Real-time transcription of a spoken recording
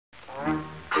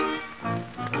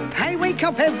wake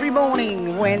up every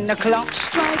morning when the clock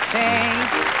strikes 8.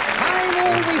 I'm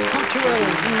always punctual,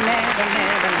 never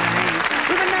late.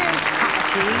 With a nice cup of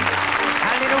tea,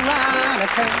 a little round of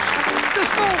toast, the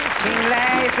sporting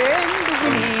life and the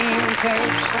winning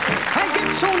coast. I get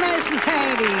so nice and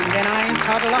tidy, then I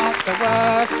toddle off to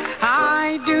work.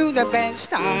 I do the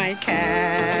best I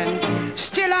can.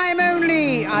 Still I'm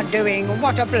only doing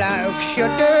what a bloke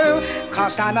should do,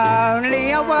 'cause I'm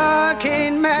only a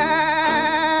working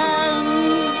man.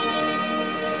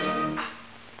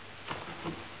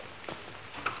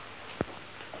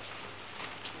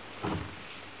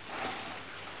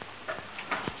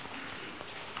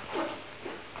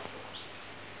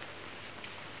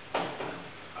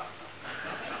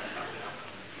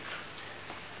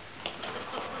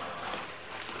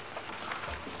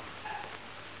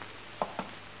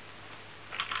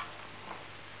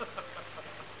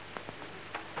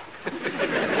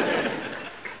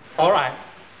 All right.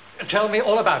 Tell me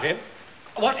all about it.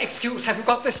 What excuse have you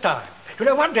got this time? You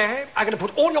know, one day I'm going to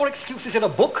put all your excuses in a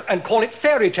book and call it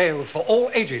Fairy Tales for All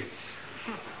Ages.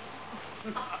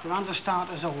 You're under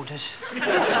starter's orders.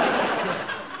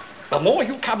 The more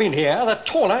you come in here, the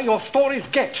taller your stories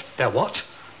get. They're what?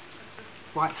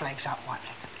 White flags up, white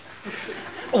flags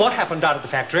up. What happened down at the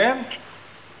factory?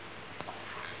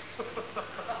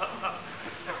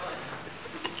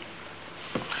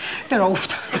 They're off.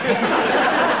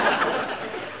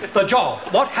 The job.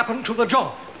 What happened to the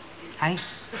job? Hey?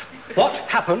 What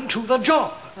happened to the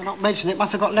job? They're not mentioning it.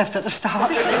 Must have got left at the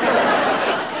start.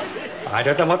 I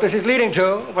don't know what this is leading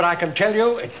to, but I can tell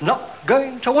you it's not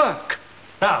going to work.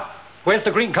 Now, where's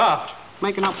the green card?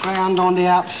 Making up ground on the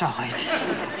outside.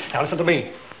 Now listen to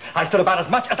me. I've stood about as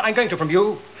much as I'm going to from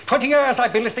you. 20 years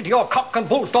I've been listening to your cock and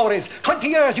bull stories. 20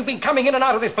 years you've been coming in and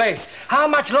out of this place. How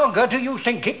much longer do you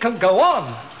think it can go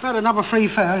on? About another 3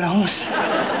 furlongs.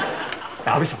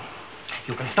 Now listen.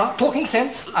 You can start talking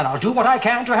sense and I'll do what I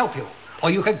can to help you. Or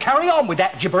you can carry on with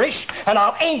that gibberish and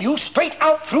I'll aim you straight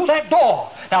out through that door.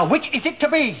 Now which is it to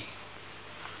be?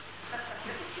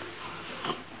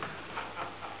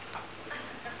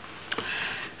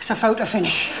 It's a photo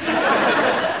finish.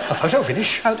 A photo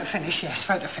finish? Photo finish, yes,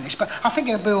 photo finish. But I think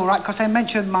it'll be all right, because they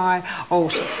mentioned my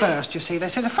horse first, you see. They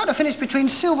said a photo finish between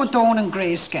Silver Dawn and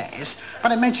Grey Skies. But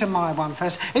they mentioned my one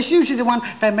first. It's usually the one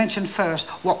they mention first,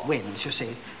 what wins, you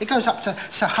see. It goes up to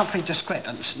Sir Humphrey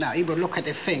Discredence. Now, he will look at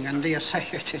the thing and he'll say,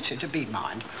 to be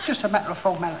mine. Just a matter of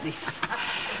formality.